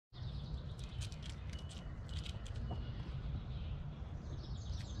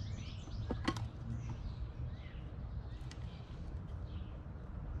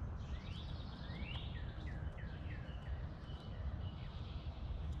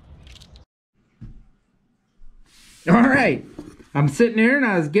All right, I'm sitting here and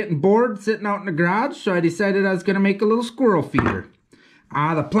I was getting bored sitting out in the garage, so I decided I was going to make a little squirrel feeder.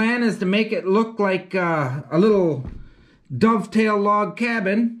 The plan is to make it look like a little dovetail log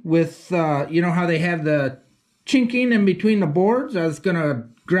cabin with, you know how they have the chinking in between the boards? I was going to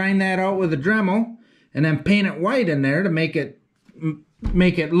grind that out with a Dremel and then paint it white in there to make it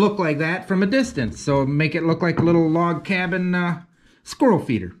look like that from a distance. So make it look like a little log cabin squirrel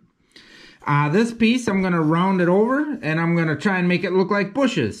feeder. This piece, I'm going to round it over and I'm going to try and make it look like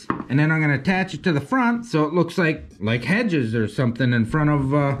bushes. And then I'm going to attach it to the front so it looks like hedges or something in front of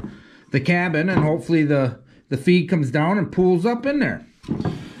the cabin. And hopefully the feed comes down and pools up in there.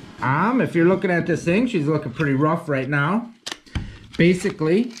 If you're looking at this thing, she's looking pretty rough right now.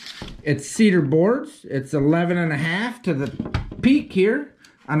 Basically, it's cedar boards. It's 11.5 to the peak here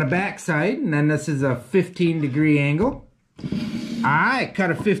on the back side. And then this is a 15-degree angle. I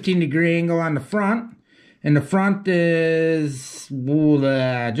cut a 15-degree angle on the front, and the front is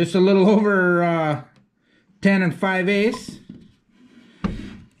just a little over 10 5/8,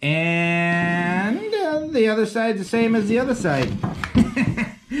 and the other side's the same as the other side.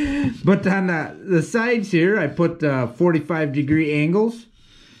 But on the sides here, I put 45-degree angles,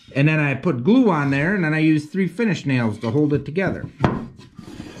 and then I put glue on there, and then I used 3 finish nails to hold it together.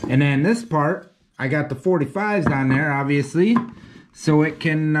 And then this part, I got the 45s on there, obviously, so it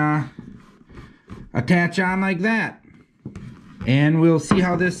can attach on like that. And we'll see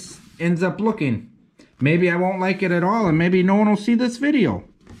how this ends up looking. Maybe I won't like it at all, and maybe no one will see this video.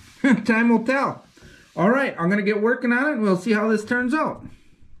 Time will tell. Alright, I'm going to get working on it, and we'll see how this turns out.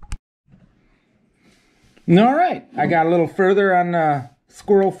 Alright, I got a little further on the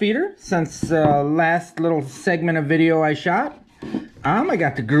squirrel feeder since the last little segment of video I shot. I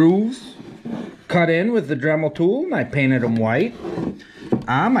got the grooves cut in with the Dremel tool, and I painted them white.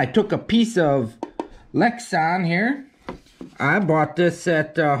 I took a piece of Lexan here. I bought this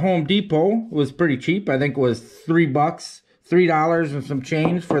at Home Depot. It was pretty cheap. I think it was $3 and some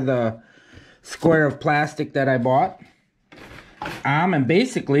change for the square of plastic that I bought. And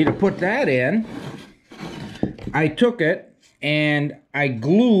basically, to put that in, I took it and I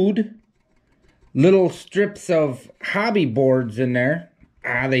glued little strips of hobby boards in there.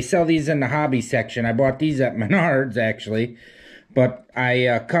 They sell these in the hobby section. I bought these at Menards, actually. But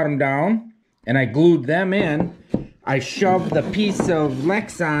I cut them down, and I glued them in. I shoved the piece of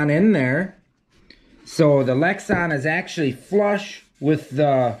Lexan in there. So the Lexan is actually flush with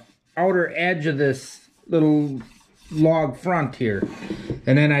the outer edge of this little log front here.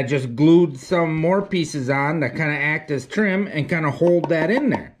 And then I just glued some more pieces on that kind of act as trim and kind of hold that in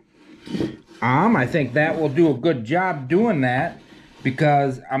there. I think that will do a good job doing that,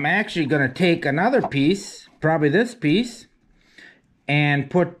 because I'm actually going to take another piece, probably this piece, and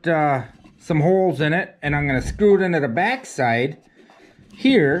put some holes in it, and I'm going to screw it into the back side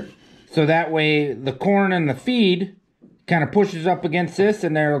here, so that way the corn and the feed kind of pushes up against this,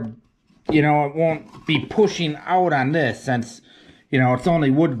 and there, you know, it won't be pushing out on this, since, you know, it's only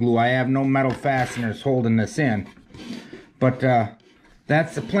wood glue. I have no metal fasteners holding this in. But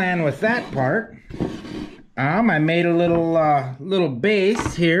that's the plan with that part. I made a little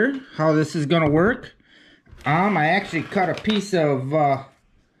base here, how this is going to work. I actually cut a piece of a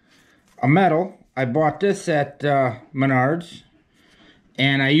metal. I bought this at Menards,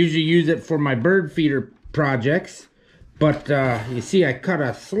 and I usually use it for my bird feeder projects. But you see, I cut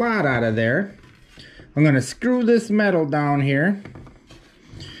a slot out of there. I'm going to screw this metal down here,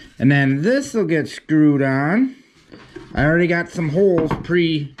 and then this will get screwed on. I already got some holes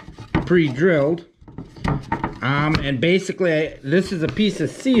pre-drilled. And basically, this is a piece of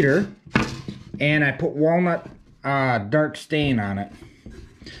cedar, and I put walnut dark stain on it.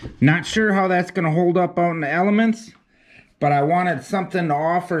 Not sure how that's going to hold up out in the elements, but I wanted something to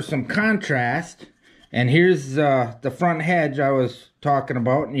offer some contrast. And here's the front hedge I was talking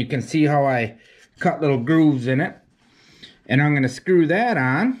about, and you can see how I cut little grooves in it. And I'm going to screw that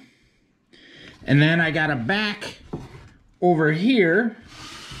on. And then I got a back over here.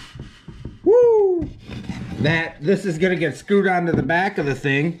 Woo! This is going to get screwed onto the back of the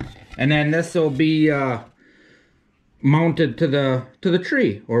thing, and then this will be mounted to the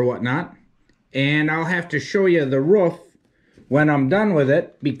tree or whatnot. And I'll have to show you the roof when I'm done with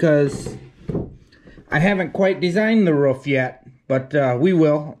it, because I haven't quite designed the roof yet, but we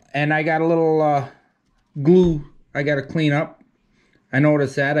will. And I got a little glue I got to clean up. I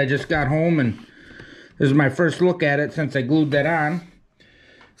noticed that. I just got home, and this is my first look at it since I glued that on.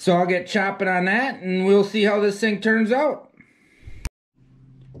 So I'll get chopping on that, and we'll see how this thing turns out.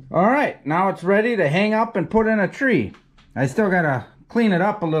 Alright, now it's ready to hang up and put in a tree. I still gotta clean it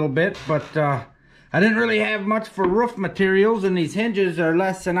up a little bit, but I didn't really have much for roof materials, and these hinges are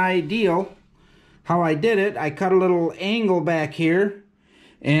less than ideal. How I did it, I cut a little angle back here,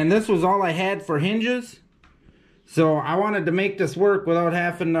 and this was all I had for hinges. So I wanted to make this work without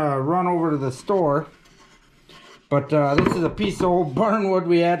having to run over to the store. But this is a piece of old barnwood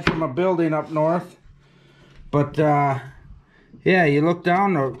we had from a building up north. But yeah, you look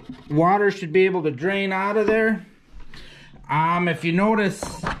down, the water should be able to drain out of there. If you notice,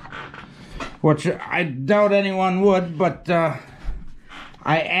 which I doubt anyone would, but I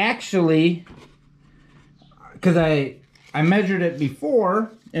actually, because I measured it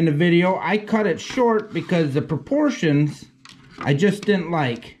before in the video, I cut it short because the proportions I just didn't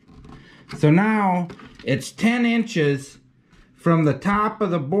like. So now it's 10 inches from the top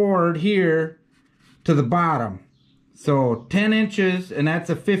of the board here to the bottom. So 10 inches, and that's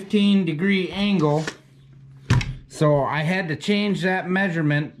a 15-degree angle. So I had to change that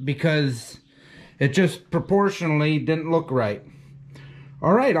measurement because it just proportionally didn't look right.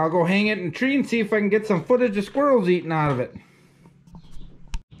 Alright, I'll go hang it in a tree and see if I can get some footage of squirrels eating out of it.